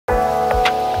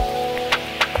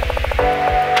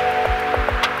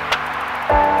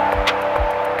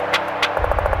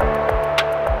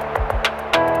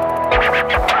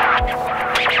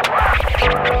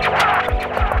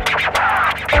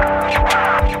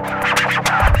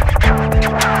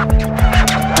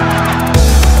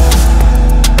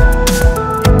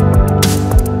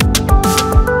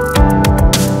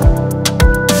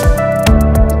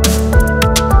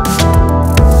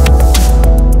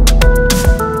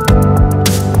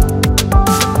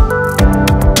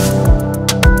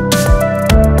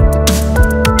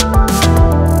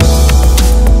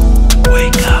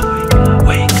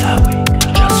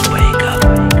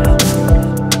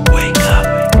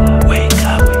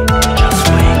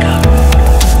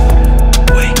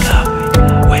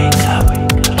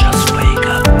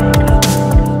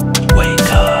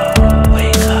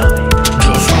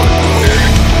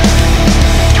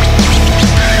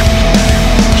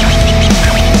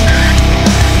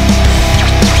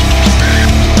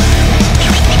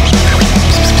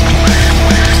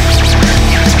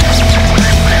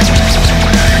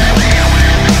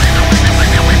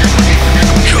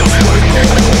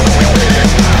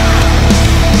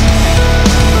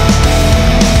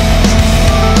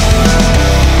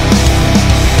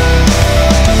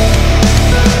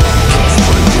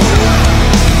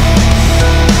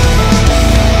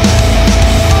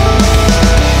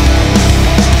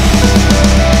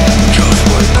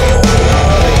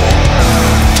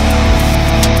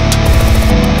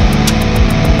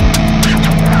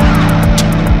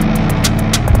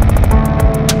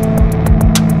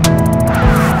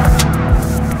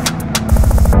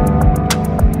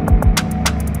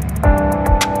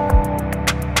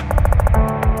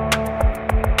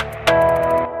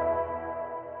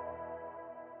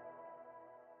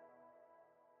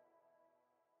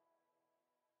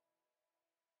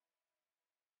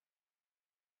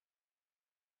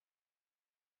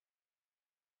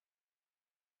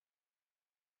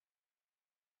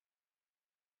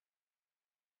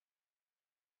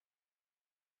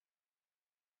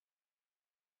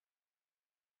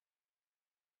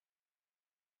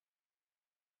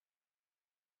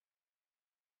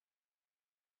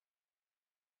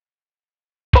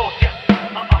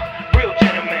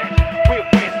gentlemen, real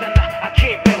friends, I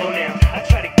can't bail on them. I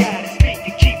try to guide and speak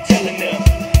and keep telling them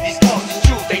these thoughts is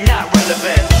true, they not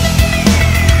relevant.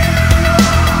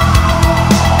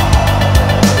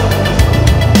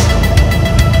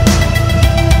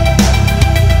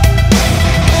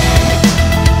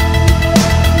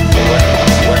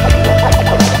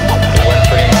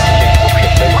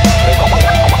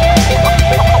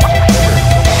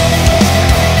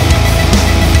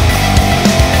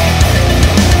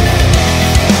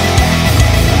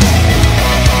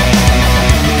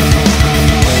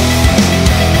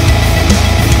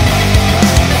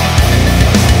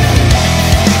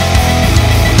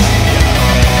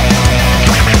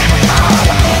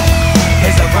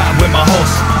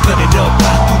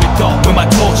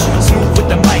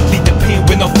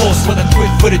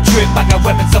 For the drip, I got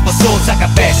weapons of assault. I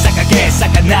got bass, I got gas, I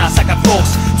got knives, I got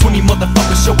force. 20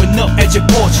 motherfuckers showing up at your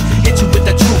porch. Hit you with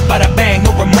the truth, bada bang,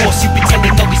 no remorse. You be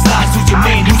telling all these lies, who's your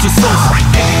man, who's your source?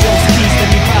 Hand me those keys, let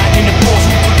me ride in the Porsche.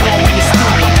 You too long in the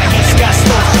stool, I got heat, Scott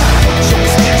Storch. Show me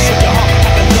speak, show your heart, I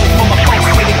got love for my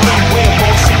folks. Play the game well,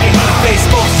 ball, shake your heat, face,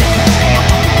 force.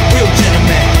 Real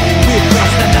gentleman, real friends,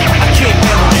 I can't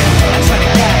bail on them. I try to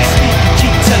guide and speak,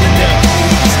 keep telling them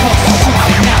these thoughts are true,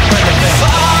 they not relevant.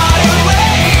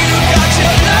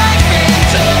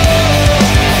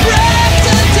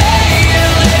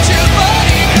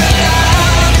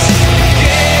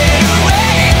 Get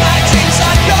away, my dreams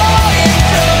are going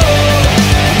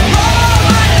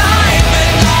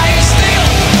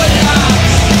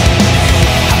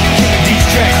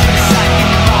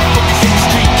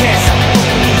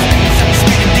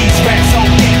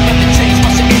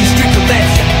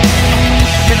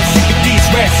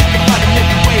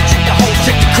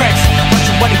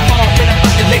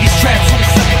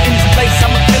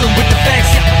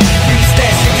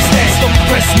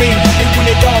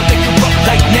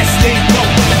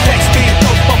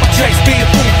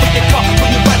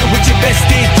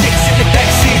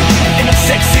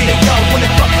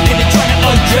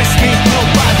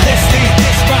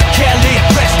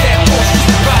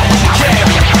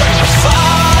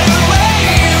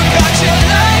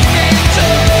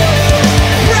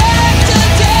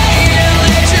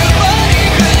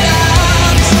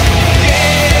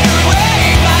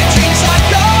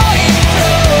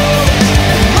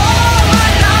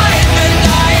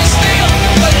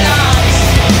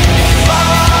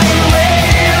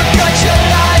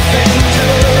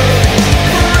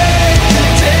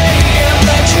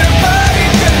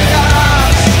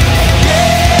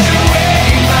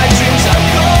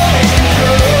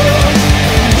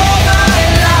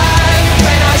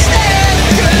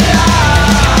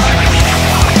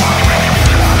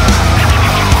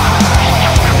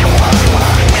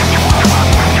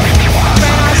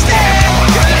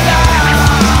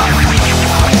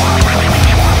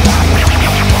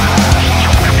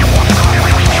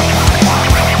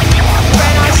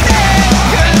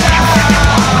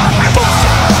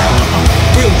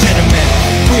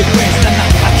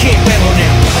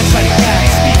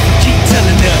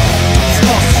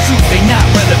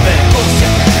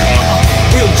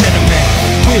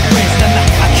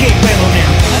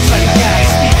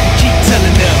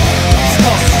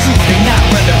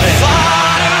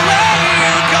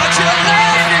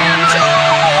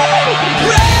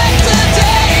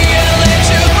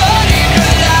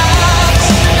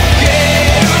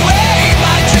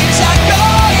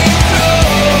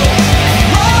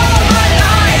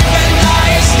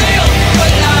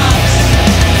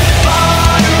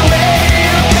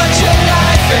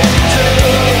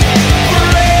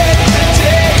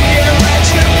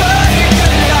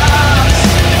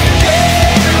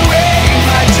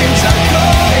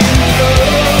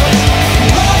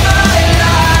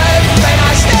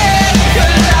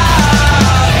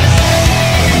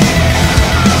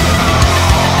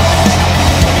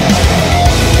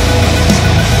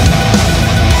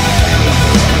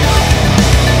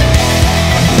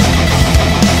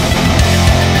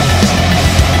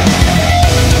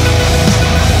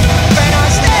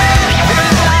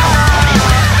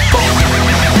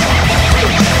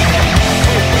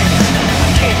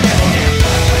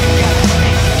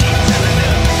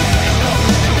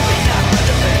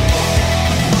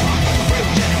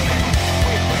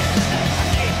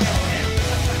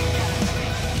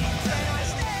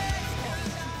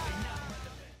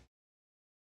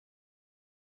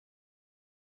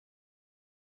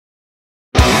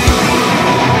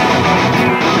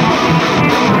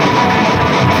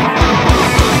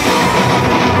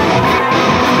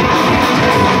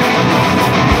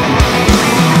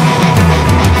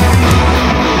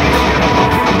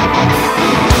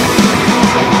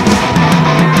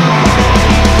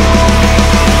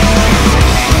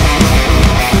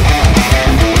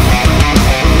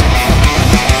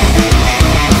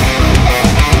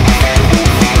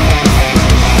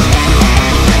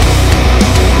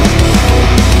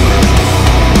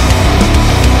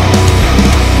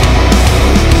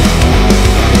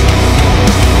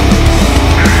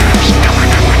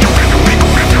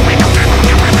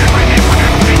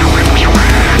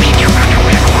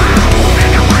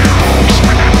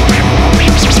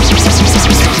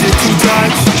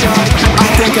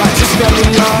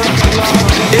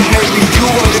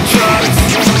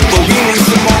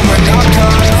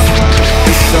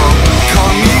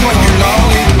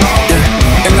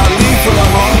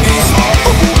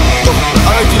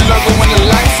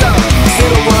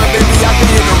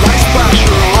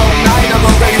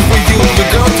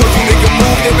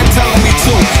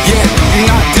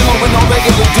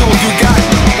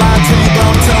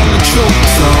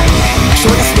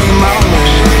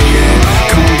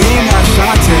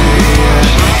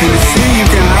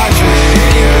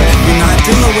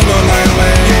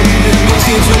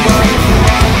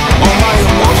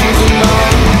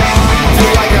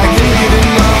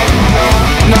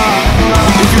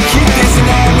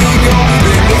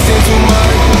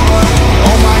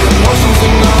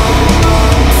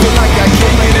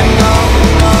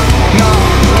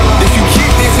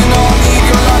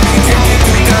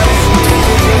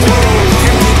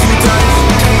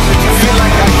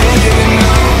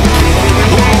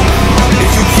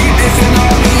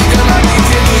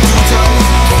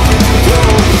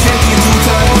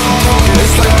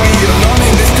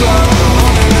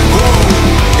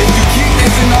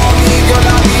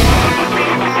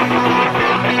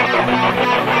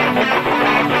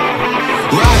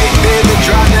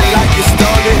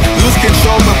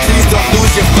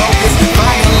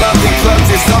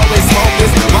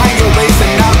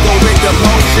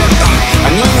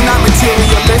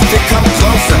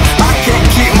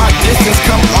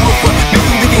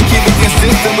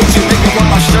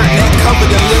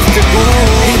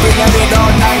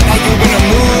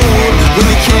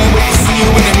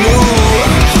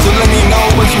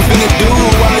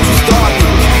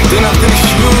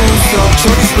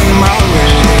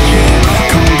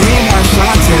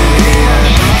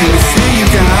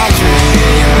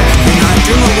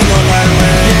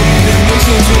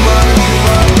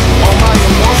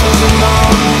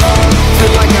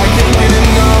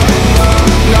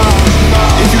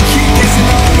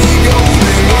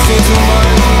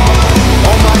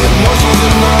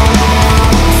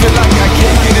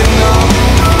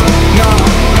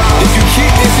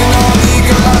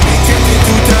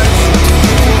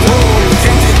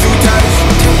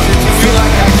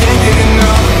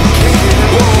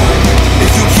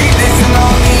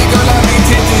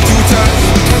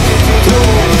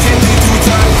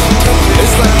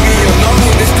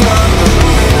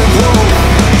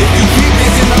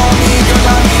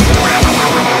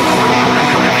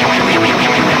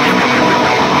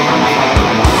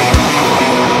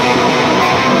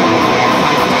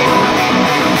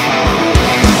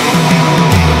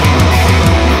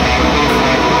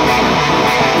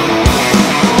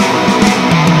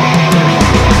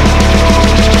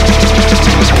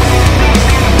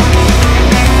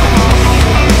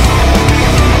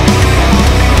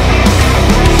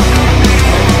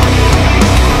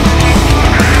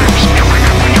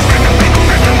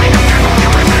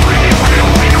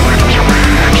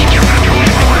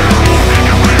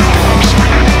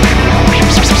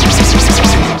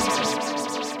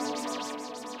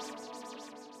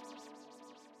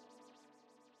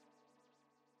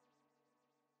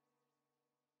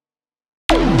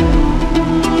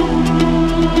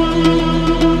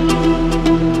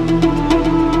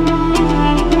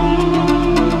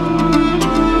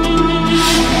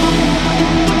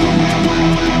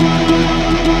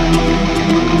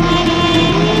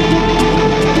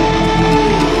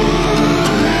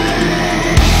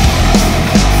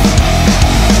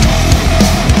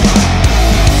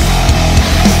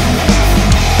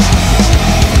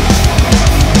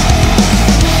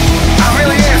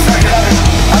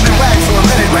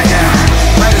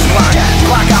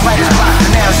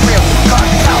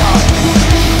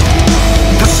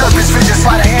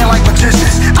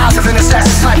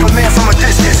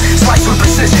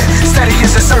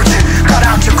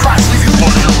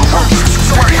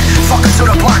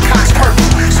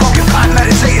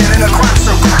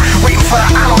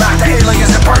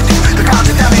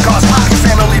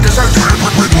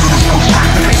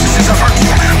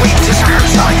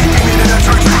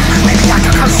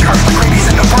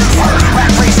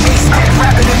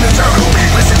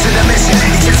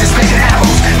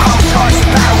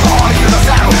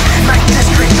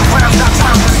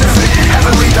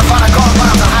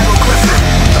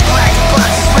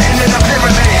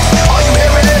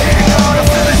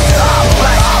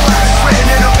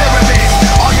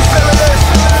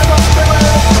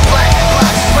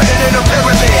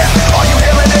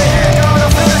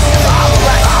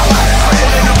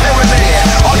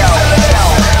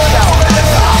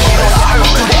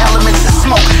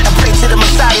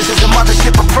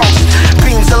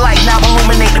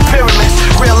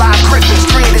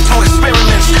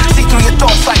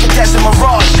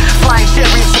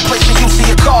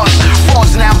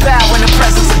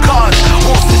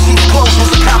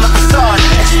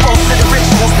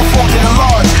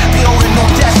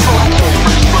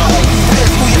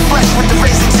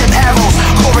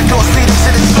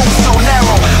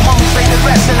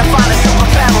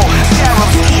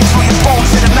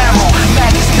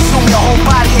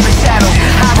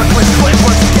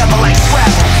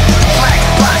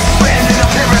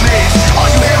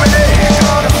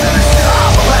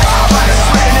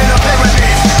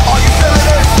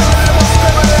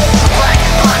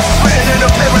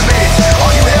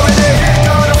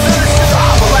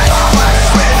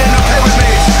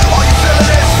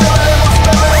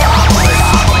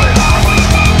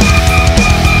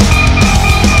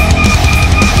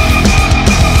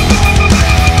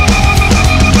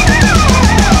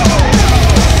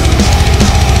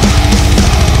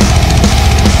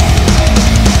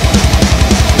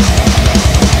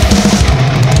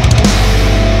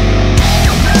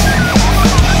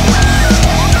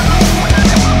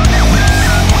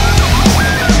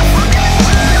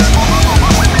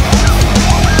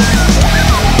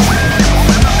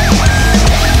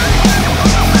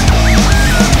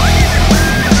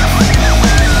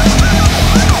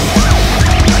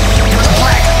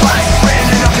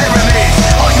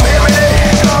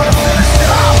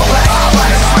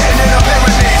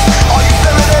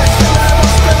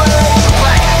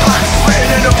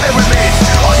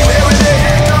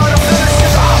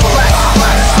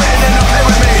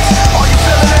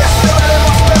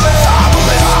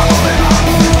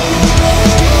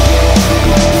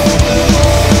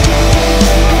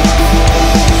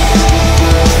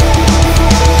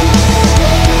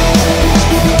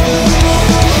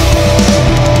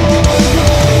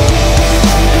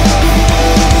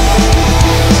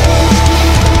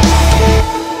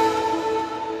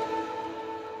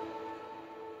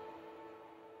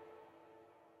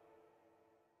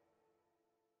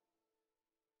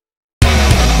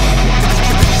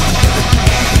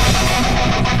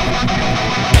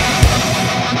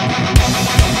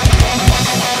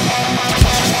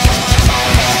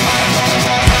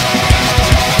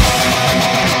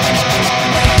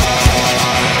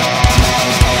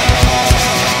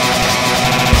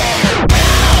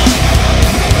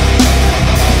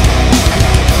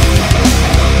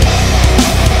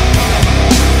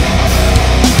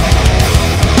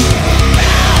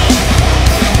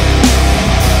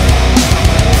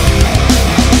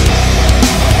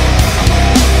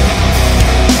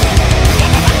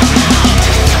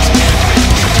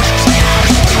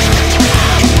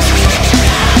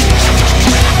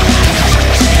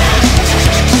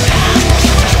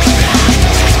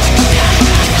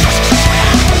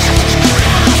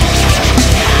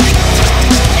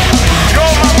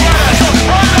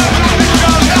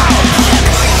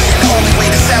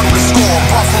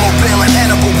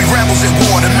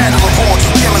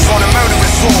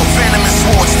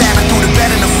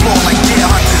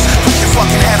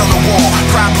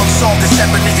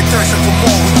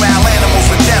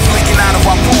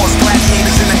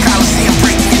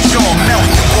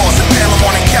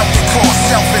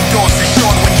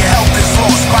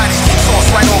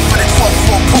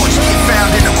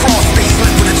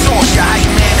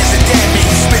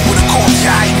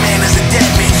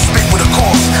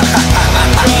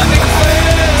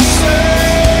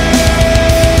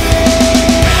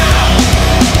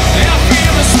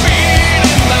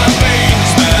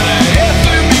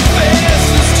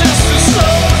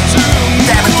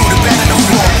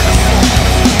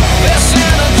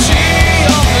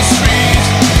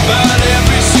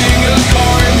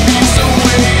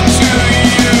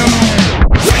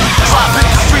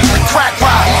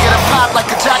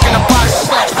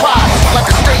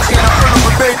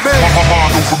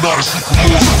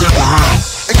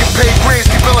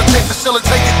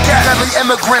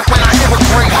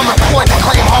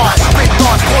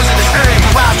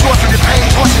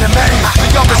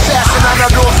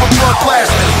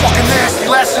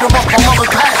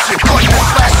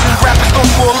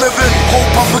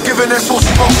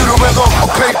flow to the rhythm. A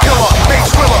painkiller, make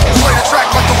thriller, play the track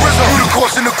like the rhythm.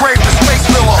 Unicorns in the grave, the space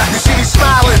miller. You see me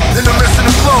smiling in the midst of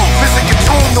the flow. Visit your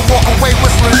tomb, then walk away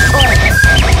whistling tune.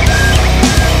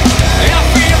 I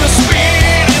feel the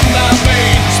speed in my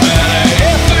veins, but I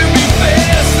have to be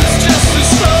fast. It's just too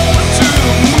slow to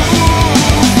move.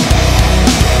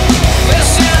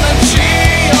 There's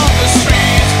energy on the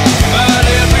street, but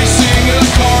every single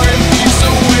car beats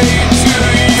away to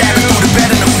you. Gotta go to bed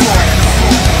on the floor.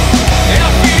 I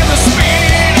feel the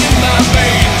speed in my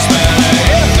veins, but I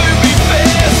have to be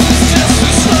fast. It's just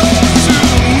too slow to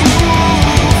move.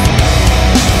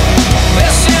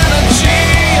 There's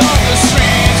energy on the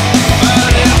street,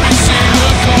 but every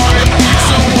single car beats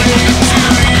away to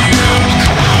you.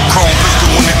 Chrome pistol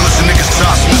when they glisten, niggas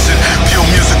shots missing. Pure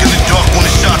music in the dark when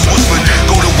the shots whistling.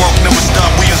 Go to work, never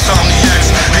stop, we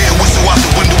insomniacs. Hear a whistle out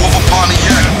the window of a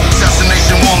Pontiac.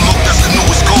 Assassination, one look, that's the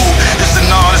newest gold. It's a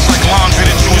nod, it's like laundry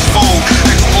that you is fold.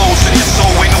 Explodes in your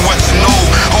soul, ain't no X and no.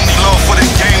 Only love for the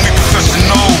game, we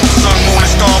professional. Sun, moon,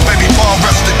 and star, baby, bar,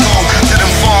 rest to go. To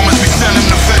them farmers, we send them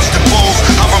the vegetables.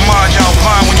 I remind y'all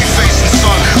blind when you facing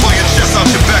sun. Pull your chest out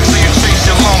your back so you chase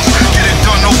your lungs. Get it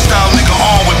done, no style, nigga,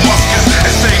 armed with muskets.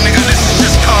 And say, nigga, this is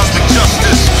just cosmic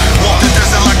justice. Walk the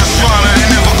desert like a shriner, they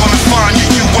never gonna find you,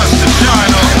 you Western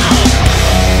China.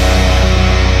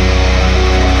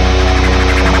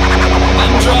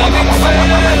 I'm driving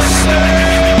faster.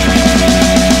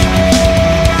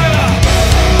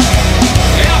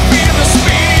 I feel the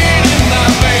speed in my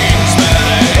veins, but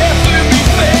I have to be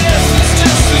fast. It's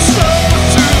just too slow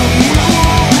to move.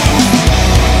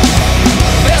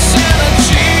 There's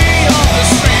energy on the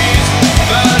street,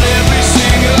 but every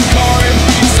single car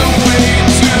beats away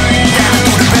to you. Gotta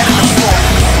go to bed on the floor.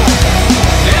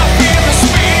 I feel the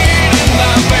speed in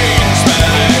my veins, but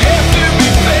I have to be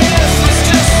fast. It's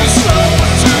just too slow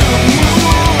to move.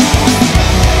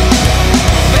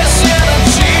 There's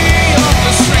energy on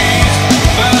the street,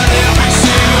 but every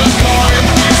single car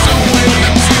beats away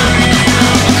to you.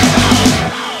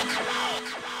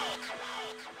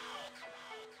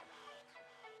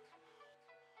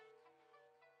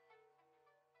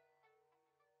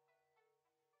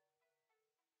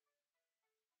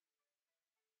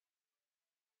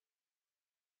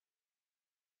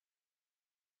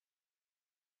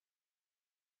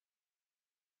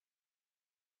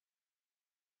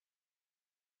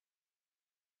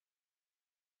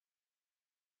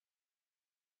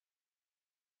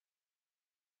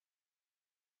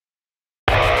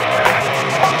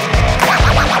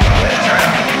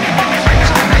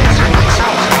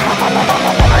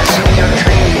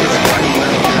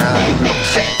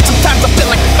 Sometimes I feel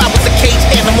like if I was a caged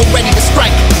animal ready to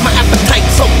strike. My appetite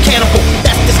so cannibal.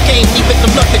 That's this game, leaving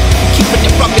them nothing. Keeping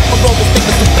it rugged for all those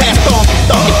niggas who passed on from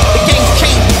thugging. The game's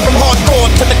changed from hardcore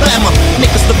to the glamour.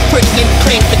 Niggas look pretty and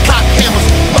claim the cock hammers.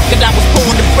 Fuck it, I was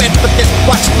born and bred for this.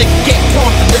 Watch a nigga get torn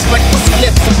for this like pussy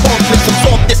lips and cornflakes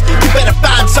absorb this. You better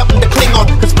find something to cling on,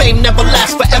 cause fame never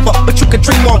lasts forever, but you can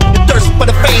dream on. You thirst for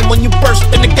the fame when you burst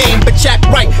in the game, but act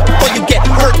right before you get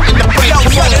hurt in the brain. Yo,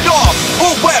 shut it off. Who,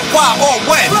 where, why, or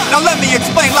when? Now let me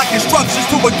explain like instructions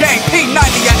to a game. P90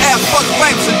 your ass, fuck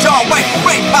Ramps and John Wayne.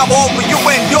 Great power over you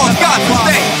and yours, God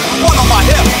sustain. One on my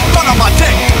hip, one on my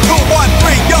dick. 2, 1,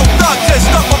 3, yo, thug just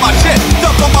stuck on my shit.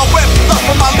 Stuck on my whip, stuck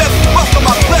on my lips, rust on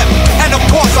my clip. And of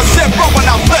course I sit bro when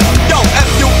I flip. Yo,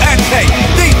 F-U-N-K,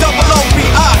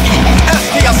 D-O-O-B-I-E.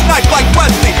 S-T, I snipe like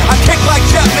Wesley, I kick like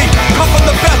Jet Li. Come from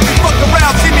the best, we fuck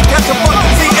around, see me catch a bug.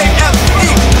 C-A-F-E,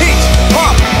 peach,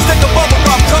 pump. Stick a bubble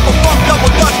gum, triple funk,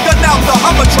 double dutch, gun out the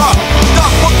Hummertron.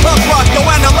 Duck, what club rock, yo,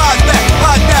 analyze that.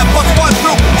 Hide that, plus 1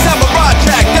 through, samurai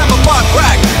jack, never mind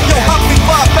crack. Yo, Humphrey,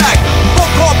 fly back. Full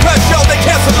core press, yo, they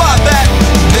can't survive that.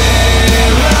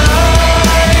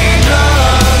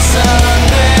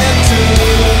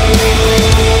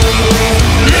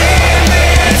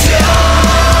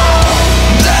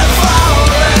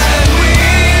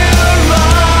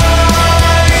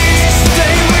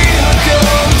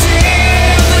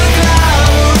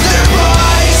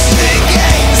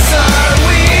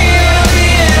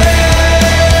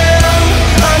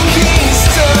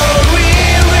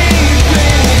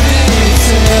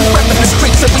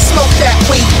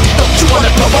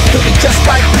 Just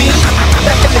like me,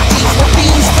 back in the D's with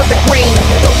B's for the green.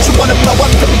 Don't you wanna blow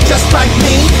up to be just like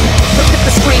me? Look at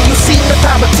the screen, you see the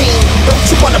power team. Don't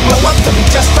you wanna blow up to be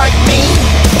just like me?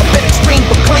 A bit extreme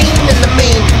but clean in the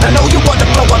mean. I know you wanna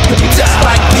blow up to be just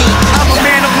like me. I'm a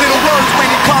man of little words when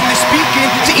it comes to speaking.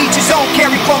 To each his own,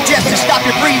 carry from just to stop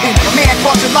your breathing. Man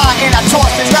crossed the line and I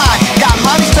tossed the line. Got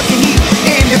mommy stuck in heat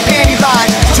in the panty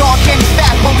line. John candy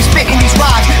fat when we spitting these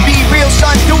rhymes. Be real,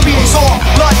 son, do me these all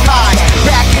blood ties.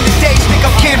 Back in the days, think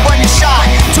of kid running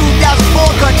shy.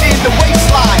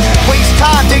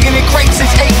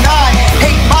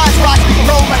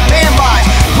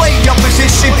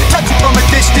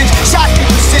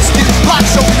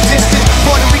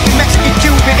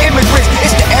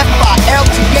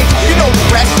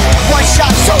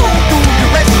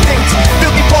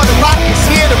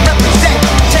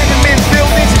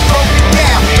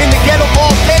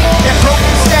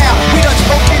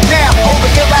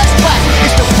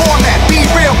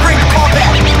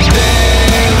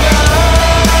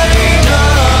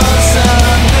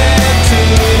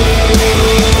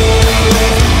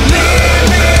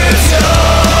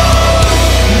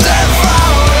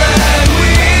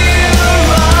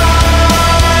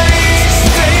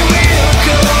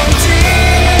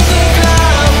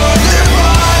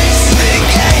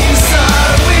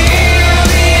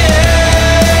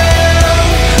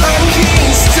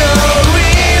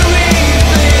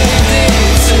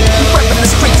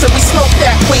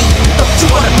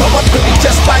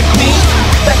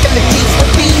 in the G's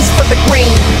with these for the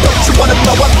green. Don't you wanna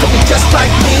blow up to be just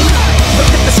like me? Look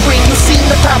at the screen, you seen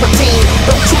the power team.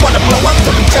 Don't you wanna blow up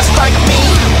to be just like me?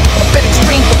 A bit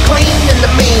extreme but clean in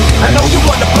the mean. I know you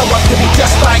wanna blow up to be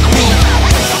just like me.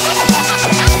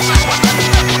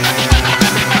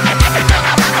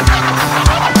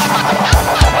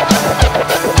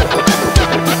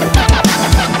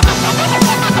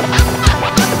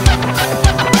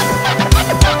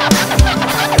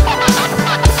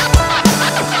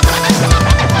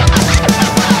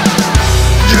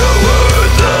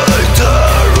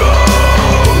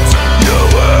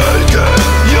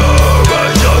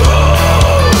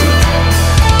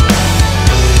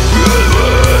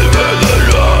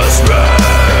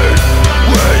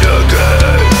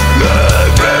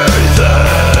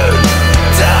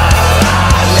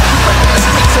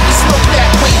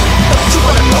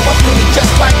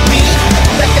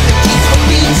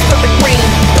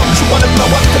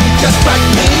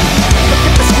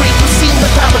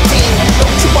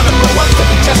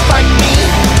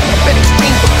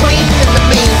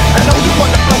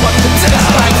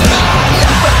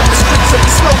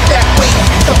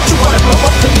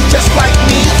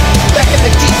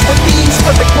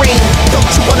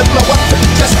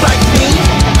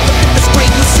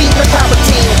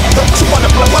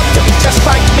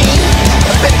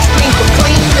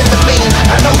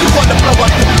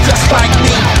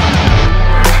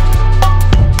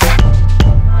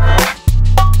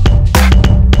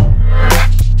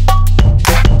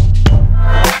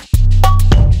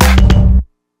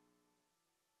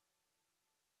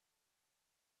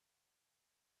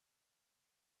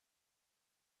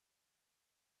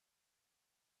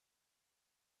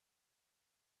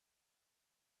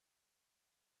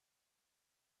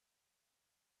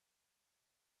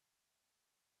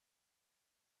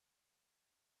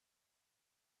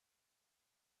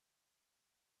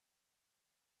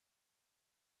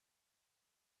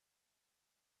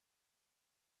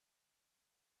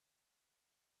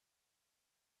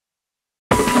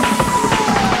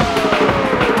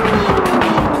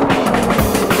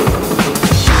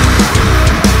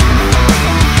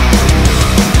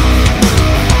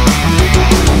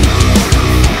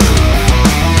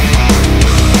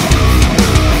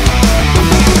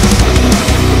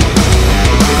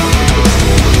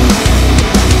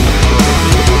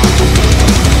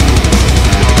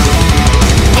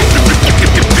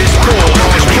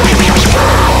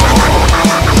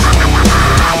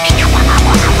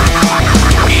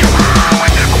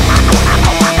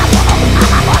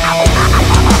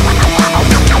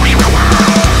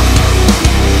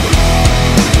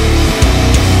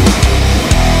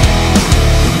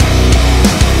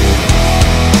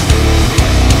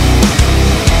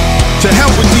 To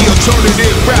hell with the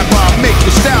alternative rapper, I make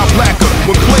the style blacker.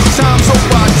 When playtime's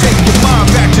over, I take your mind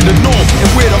back to the norm. And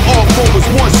where the hardcore was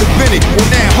once invented. On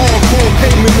that hardcore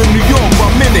pavement in New York,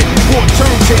 I'm in it. Bought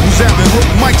turntables out and hook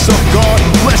mics up, guard.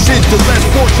 Blessed the less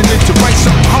fortunate to write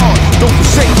something hard. Don't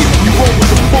forsake it, you roll with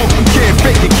the funk, you can't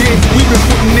fake it, kid. We've been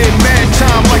putting in mad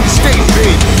time like a stage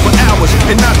bid for hours.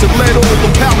 And not to let all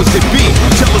the powers that be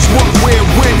tell us what, where,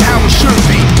 when, how it should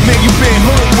be. Man, you been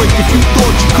hoodwinked if you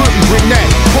thought you couldn't bring that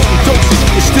potent dosage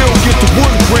and still get the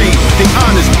wood grain. They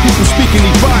honest, people speaking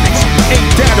ebonics.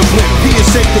 Ain't data blip,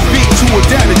 PSA the beat to a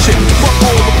data chip. Fuck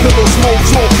all the pillow, smoke,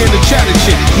 talk, and the chatter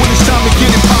shit. When it's time to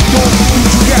get it popped off,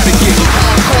 you gotta get it.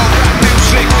 Hardcore rap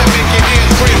music that make your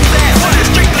ears ring. What is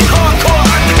strictly hardcore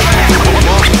underground?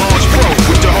 Large pro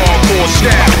with the hardcore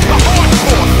style.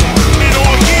 Hardcore in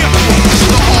all year. It's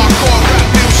the hardcore rap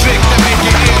music that make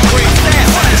your ears ring.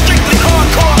 What is strictly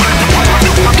hardcore underground?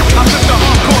 I took the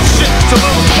hardcore shit to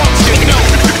little punks get know.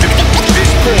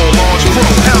 It's Paul, large pro.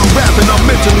 How I'm rapping, I'm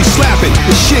mentally slapping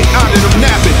the shit out of them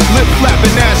napping. Lip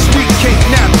flapping ass sweet cake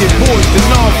napkin. Boys, the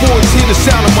non-boys hear the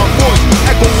sound of my voice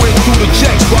echoing through the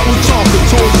jacks while we talking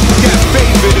toys. Got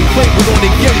favored and flavored on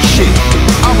the gay shit.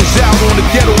 I was out on a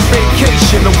ghetto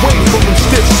vacation, away from them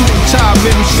stiff suit and tie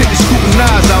men who sit and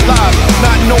scrutinize our lives,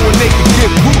 not knowing they could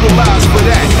get brutalized for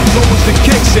that. Low as the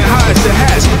kicks and high as the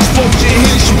hats. Smoke your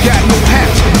hits, you got no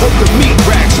hats. Up the meat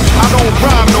racks. I don't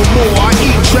rhyme no more, I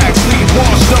eat tracks. Leave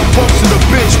washed up bumps in the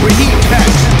bench with heat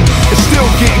packs. And still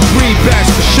getting greenbacks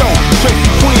for show. Straight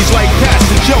from Queens like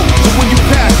Pastor Joe. So when you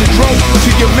pass the drone to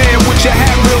your man with your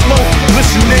hat real low,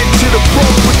 listening to the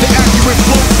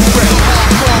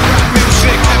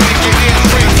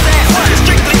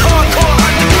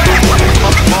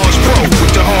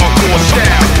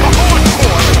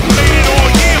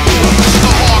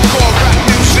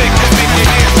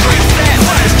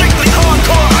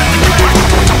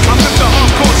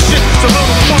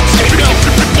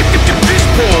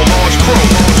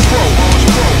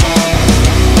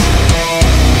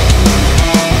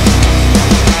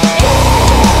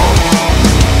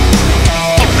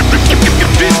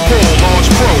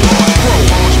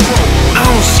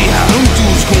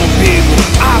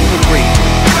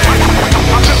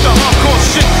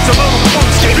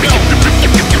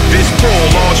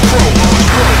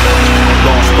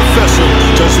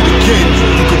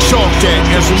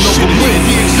Casanova Win,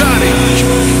 the exotic.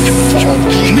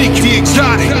 Nick the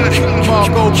exotic.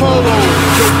 Marco Polo,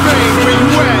 Joe Bang, where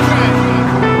you at?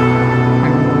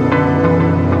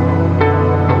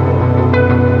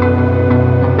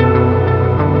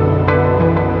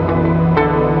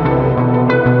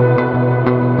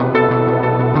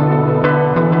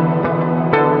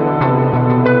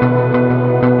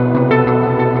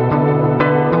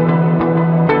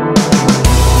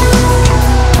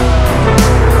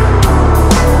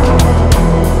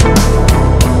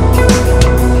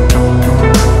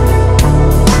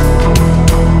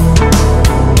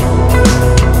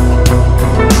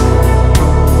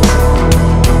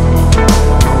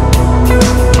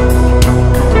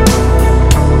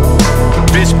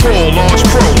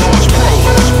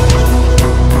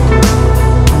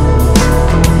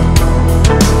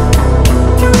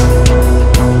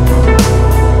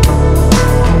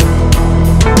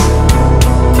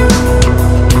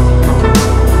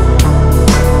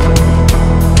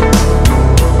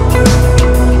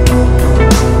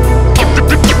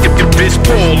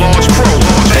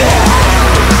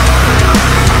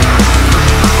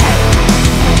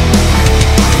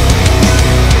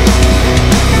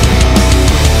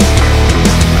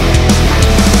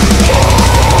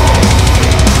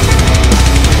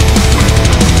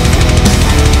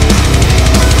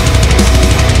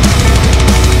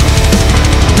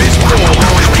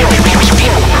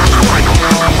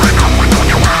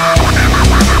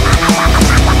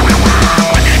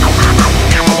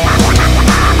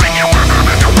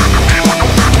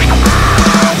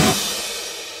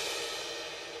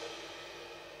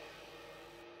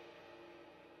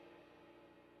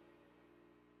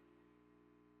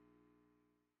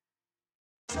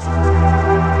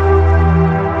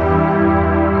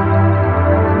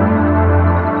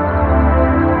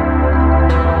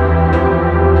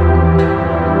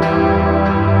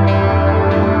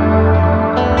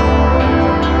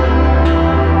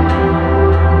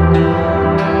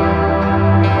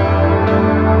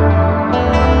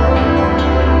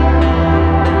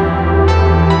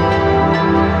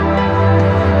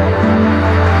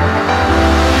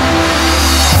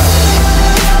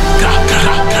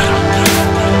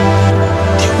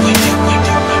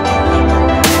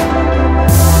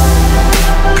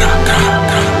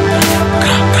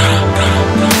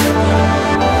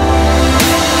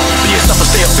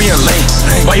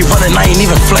 Why you running? I ain't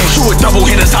even flame. Shoot with double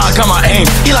hitters, how I got my aim.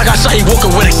 He like I saw he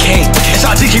walking with a cane.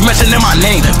 SID keep mentioning my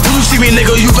name. When you see me,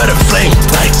 nigga, you better flame.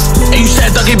 Like, and you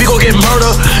said Ducky B gon' get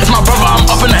murdered. It's my brother, I'm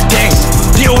up in that game.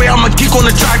 DOA, I'm a geek on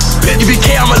the track.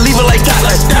 UBK, I'ma leave it like that.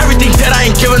 Like, everything dead, I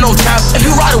ain't giving no tap. If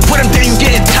you ride with him, then you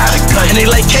getting tapped. And they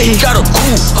like, hey, he got a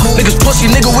cool. Niggas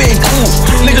pussy, nigga, we ain't cool.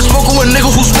 Niggas smoking with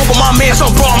niggas who smoke with my man. So,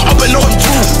 bro, I'm up and know him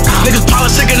too. Niggas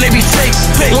politic and they be fake.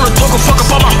 Wanna talk a fuck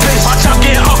about my face. My chop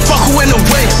get up, fuck who in the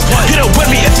way. Get up with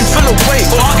me if you feel away.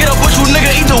 Or I'll get up with you,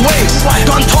 nigga, either way.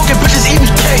 Done talking, bitches eating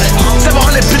cake.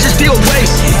 700 bitches deal away.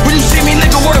 When you see me,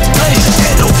 nigga, where to play?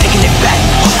 Yeah, no taking it back.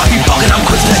 I be bugging, I'm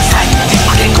quick to attack.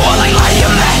 I can't go out like lie,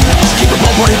 I'm mad. Keep it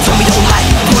ball running, tell me don't lie.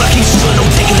 Do I keep shooting, no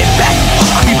taking it back.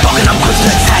 I be bugging, I'm quick to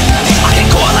attack. I can't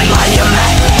go out like lie, I'm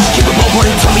mad. Keep it ball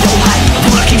running, tell me don't lie. Do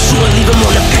I keep shooting, leave him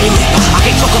on the pavement. I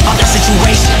can't talk about that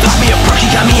situation. Got me a perk, he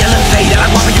got me elevated. I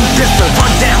want you different,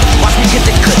 run down. Watch me get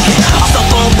the cookie. I start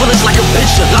throwing bullets like a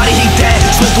bitch. Lottie, he dead,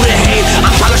 swim through the hay.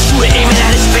 I'm trying to shoot it, aiming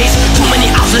at his face. Too many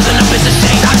options and the bitch is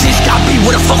shame. I just got beat,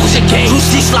 where the fuck was your game?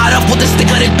 Lucy slide up with the stick,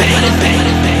 let it bang.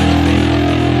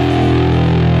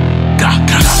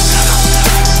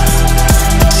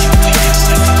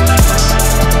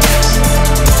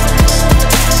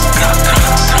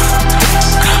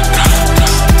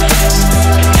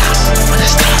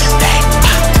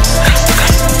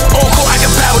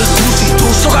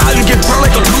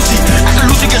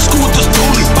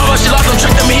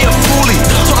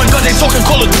 Talking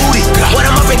Call of Duty. When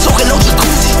I'm up ain't talking no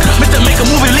jacuzzi. Mr. Make a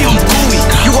movie, leave him gooey.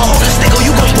 You gon' hold this nigga, you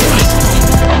gon' boom it.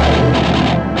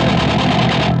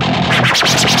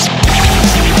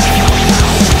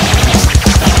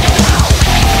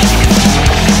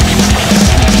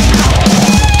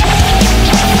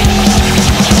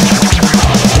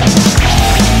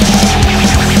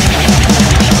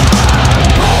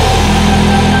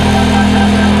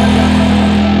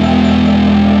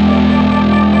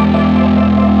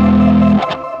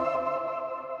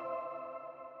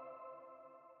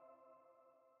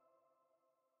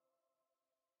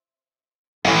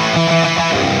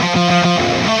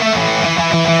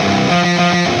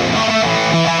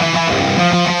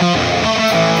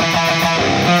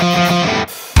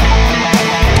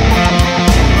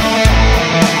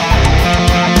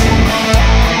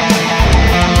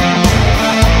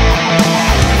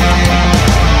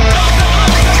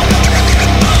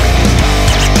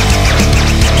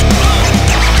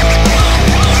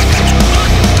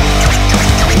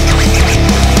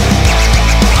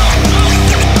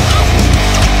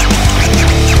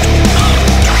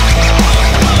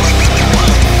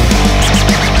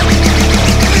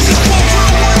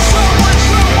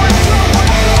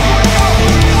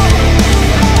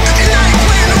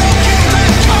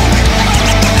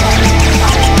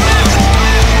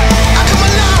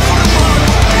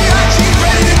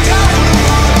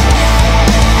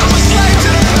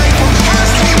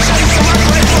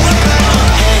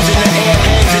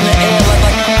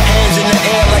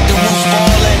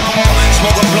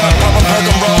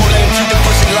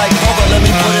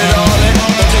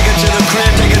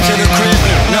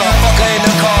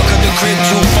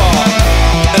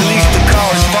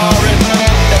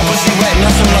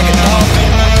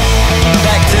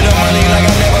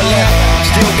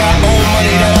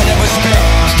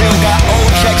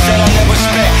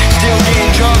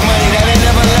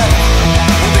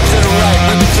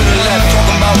 to the left.